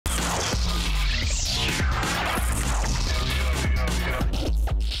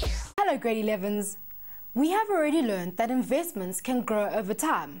Hello grade 11s. We have already learned that investments can grow over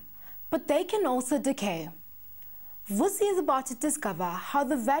time, but they can also decay. Vusi is about to discover how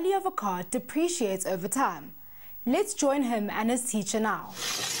the value of a car depreciates over time. Let's join him and his teacher now.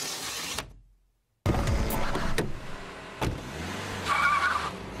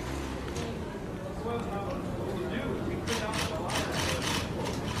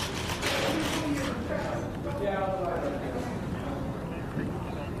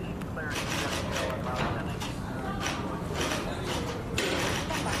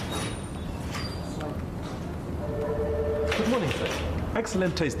 Good morning, sir.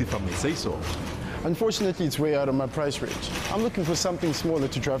 Excellent taste, if I may say so. Unfortunately, it's way out of my price range. I'm looking for something smaller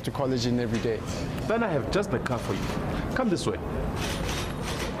to drive to college in every day. Then I have just the car for you. Come this way.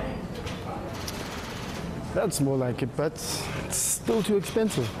 That's more like it, but it's still too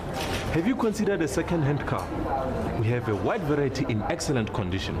expensive. Have you considered a second-hand car? We have a wide variety in excellent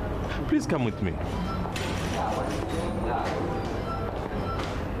condition. Please come with me.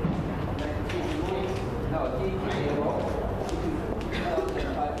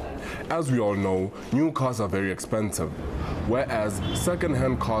 As we all know, new cars are very expensive, whereas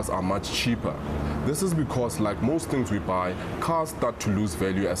second-hand cars are much cheaper. This is because, like most things we buy, cars start to lose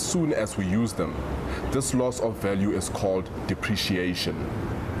value as soon as we use them. This loss of value is called depreciation.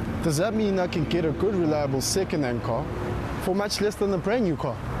 Does that mean I can get a good, reliable second-hand car for much less than a brand new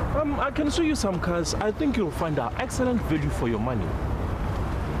car? I can show you some cars. I think you'll find an excellent value for your money.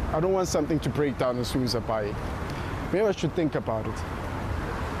 I don't want something to break down as soon as I buy it. Maybe I should think about it.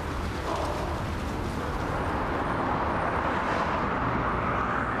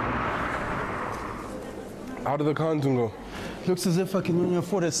 How did the car engine go? Looks as if I can only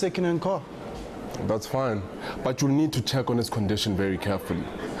afford a second-hand car. That's fine, but you'll need to check on its condition very carefully.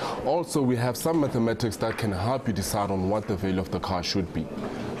 Also, we have some mathematics that can help you decide on what the value of the car should be.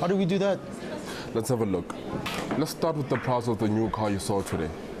 How do we do that? Let's have a look. Let's start with the price of the new car you saw today.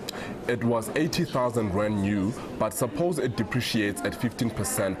 It was 80,000 Rand new, but suppose it depreciates at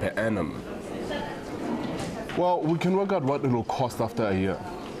 15% per annum. Well, we can work out what it will cost after a year.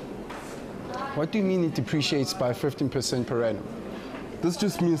 What do you mean it depreciates by 15% per annum? This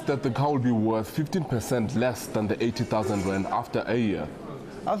just means that the car will be worth 15% less than the 80,000 Rand after a year.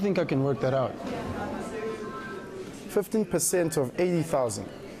 I think I can work that out. 15% of 80,000,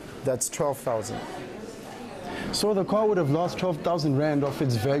 that's 12,000. So the car would have lost 12,000 Rand off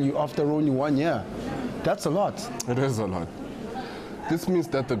its value after only 1 year. That's a lot. It is a lot. This means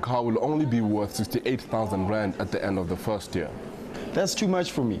that the car will only be worth 68,000 Rand at the end of the first year. That's too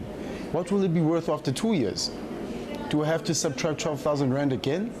much for me. What will it be worth after 2 years? Do I have to subtract 12,000 Rand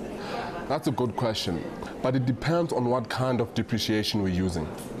again? That's a good question, but it depends on what kind of depreciation we're using.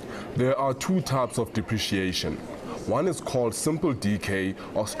 There are two types of depreciation. One is called simple decay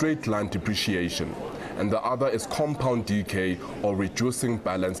or straight line depreciation, and the other is compound decay or reducing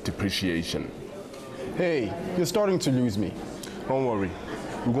balance depreciation. Hey, you're starting to lose me. Don't worry,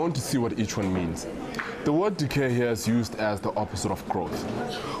 we're going to see what each one means. The word decay here is used as the opposite of growth.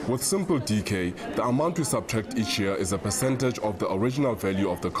 With simple decay, the amount we subtract each year is a percentage of the original value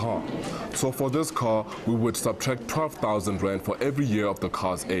of the car. So for this car, we would subtract 12,000 Rand for every year of the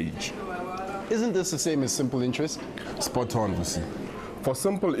car's age. Isn't this the same as simple interest? Spot on, Vusi. For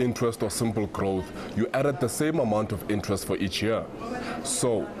simple interest or simple growth, you added the same amount of interest for each year.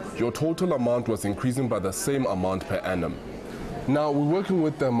 So your total amount was increasing by the same amount per annum. Now we're working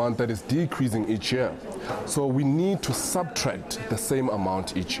with the amount that is decreasing each year. So we need to subtract the same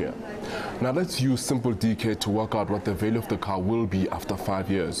amount each year. Now let's use simple decay to work out what the value of the car will be after 5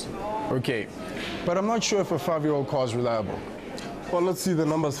 years. Okay, but I'm not sure if a 5-year-old car is reliable. Well, let's see the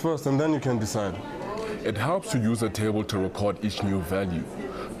numbers first and then you can decide. It helps to use a table to record each new value.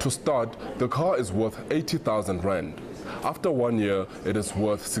 To start, the car is worth 80,000 Rand. After 1 year, it is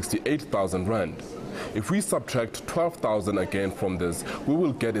worth 68,000 Rand. If we subtract 12,000 again from this, we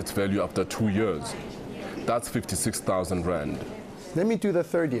will get its value after 2 years. That's 56,000 Rand. Let me do the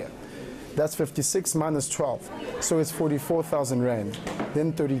third year. That's 56 minus 12, so it's 44,000 Rand.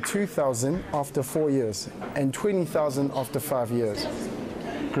 Then 32,000 after 4 years, and 20,000 after 5 years.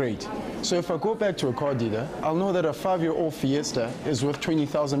 Great. So if I go back to a car dealer, I'll know that a 5-year-old Fiesta is worth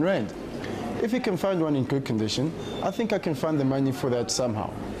 20,000 Rand. If you can find one in good condition, I think I can find the money for that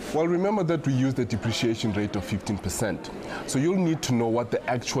somehow. Well, remember that we use the depreciation rate of 15%. So you'll need to know what the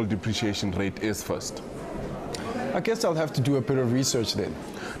actual depreciation rate is first. I guess I'll have to do a bit of research then.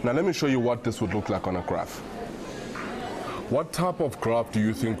 Now let me show you what this would look like on a graph. What type of graph do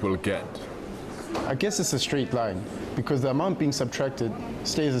you think we'll get? I guess it's a straight line, because the amount being subtracted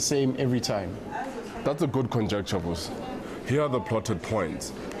stays the same every time. That's a good conjecture, Bus. Here are the plotted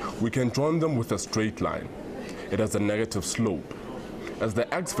points. We can join them with a straight line. It has a negative slope. As the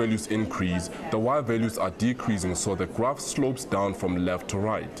x values increase, the y values are decreasing, so the graph slopes down from left to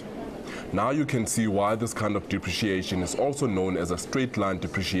right. Now you can see why this kind of depreciation is also known as a straight line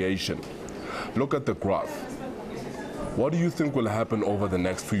depreciation. Look at the graph. What do you think will happen over the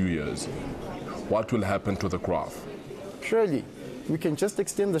next few years? What will happen to the graph? Surely, we can just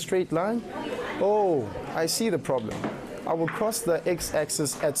extend the straight line? Oh, I see the problem. I will cross the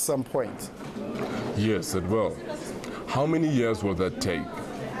x-axis at some point. Yes, it will. How many years will that take?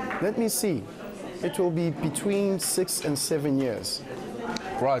 Let me see. It will be between 6 and 7 years.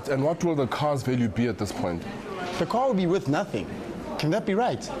 Right, and what will the car's value be at this point? The car will be worth nothing. Can that be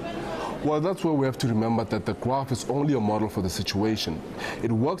right? Well, that's where we have to remember that the graph is only a model for the situation.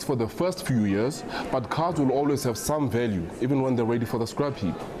 It works for the first few years, but cars will always have some value, even when they're ready for the scrap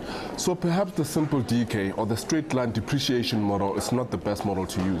heap. So perhaps the simple decay or the straight line depreciation model is not the best model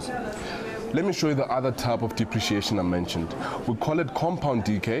to use. Let me show you the other type of depreciation I mentioned. We call it compound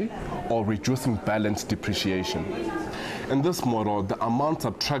decay or reducing balance depreciation. In this model, the amount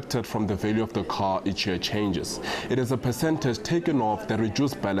subtracted from the value of the car each year changes. It is a percentage taken off the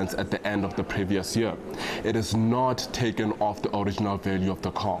reduced balance at the end of the previous year. It is not taken off the original value of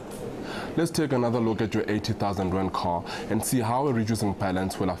the car. Let's take another look at your 80,000 Rand car and see how a reducing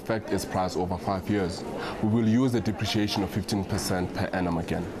balance will affect its price over 5 years. We will use a depreciation of 15% per annum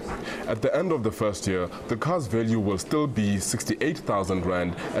again. At the end of the first year, the car's value will still be 68,000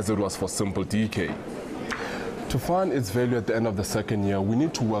 Rand as it was for simple decay. To find its value at the end of the second year, we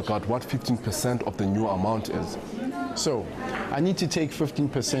need to work out what 15% of the new amount is. So, I need to take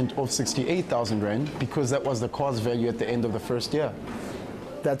 15% of 68,000 Rand because that was the car's value at the end of the first year.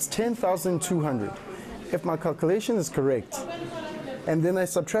 That's 10,200, if my calculation is correct. And then I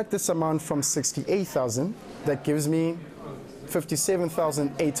subtract this amount from 68,000, that gives me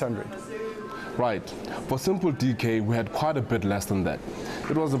 57,800. Right. For simple decay, we had quite a bit less than that.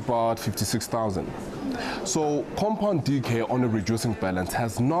 It was about 56,000. So compound decay on a reducing balance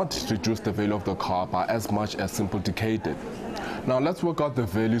has not reduced the value of the car by as much as simple decay did. Now let's work out the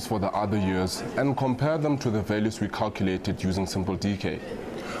values for the other years and compare them to the values we calculated using simple decay.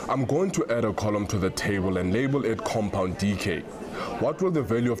 I'm going to add a column to the table and label it compound decay. What will the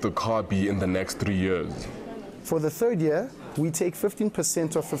value of the car be in the next 3 years? For the third year, we take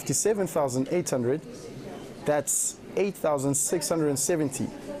 15% of 57,800, that's 8,670.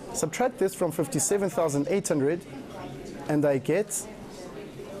 Subtract this from 57,800 and I get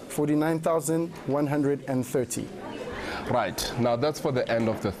 49,130. Right, now that's for the end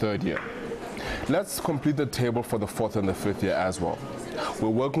of the third year. Let's complete the table for the fourth and the fifth year as well. We're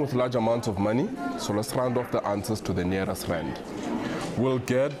working with large amounts of money, so let's round off the answers to the nearest rand. We'll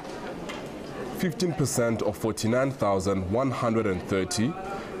get 15% of 49,130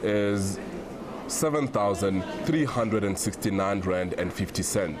 is 7,369 Rand and 50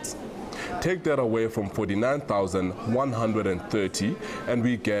 cents. Take that away from 49,130 and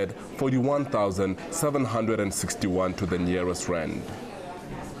we get 41,761 to the nearest rand.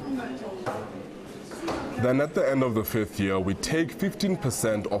 Then at the end of the fifth year, we take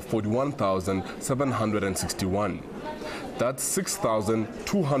 15% of 41,761. That's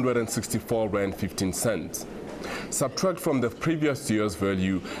 6,264 Rand 15 cents. Subtract from the previous year's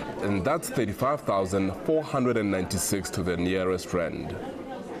value, and that's 35,496 to the nearest rand.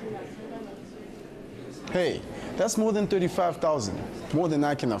 Hey, that's more than 35,000, more than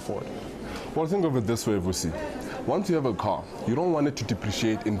I can afford. Well, think of it this way, Vusi. Once you have a car, you don't want it to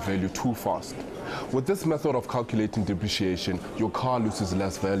depreciate in value too fast. With this method of calculating depreciation, your car loses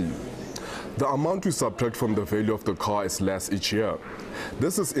less value. The amount you subtract from the value of the car is less each year.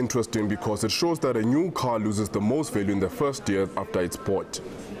 This is interesting because it shows that a new car loses the most value in the first year after it's bought.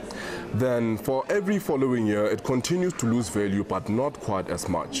 Then, for every following year, it continues to lose value, but not quite as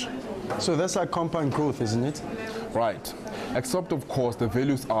much. So that's like compound growth, isn't it? Right. Except, of course, the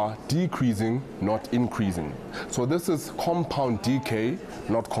values are decreasing, not increasing. So this is compound decay,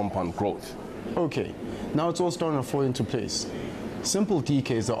 not compound growth. Okay, now it's all starting to fall into place. Simple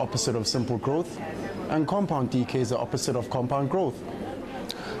decay is the opposite of simple growth, and compound decay is the opposite of compound growth.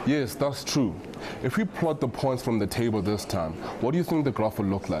 Yes, that's true. If we plot the points from the table this time, what do you think the graph will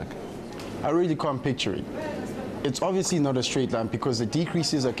look like? I really can't picture it. It's obviously not a straight line because the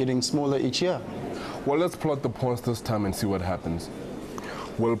decreases are getting smaller each year. Well, let's plot the points this time and see what happens.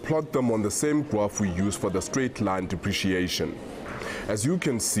 We'll plot them on the same graph we used for the straight line depreciation. As you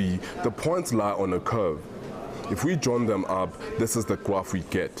can see, the points lie on a curve. If we join them up, this is the graph we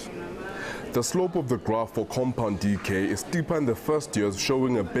get. The slope of the graph for compound decay is steeper in the first years,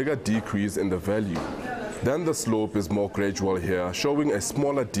 showing a bigger decrease in the value. Then the slope is more gradual here, showing a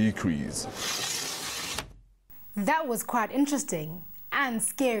smaller decrease. That was quite interesting and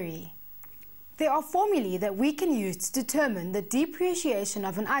scary. There are formulae that we can use to determine the depreciation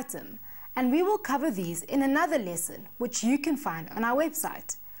of an item, and we will cover these in another lesson which you can find on our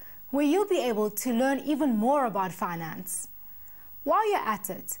website, where you'll be able to learn even more about finance. While you're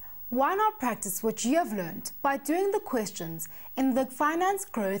at it, why not practice what you have learned by doing the questions in the Finance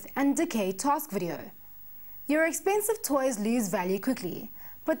Growth and Decay task video? Your expensive toys lose value quickly,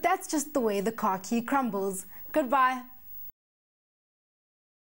 but that's just the way the car key crumbles. Goodbye.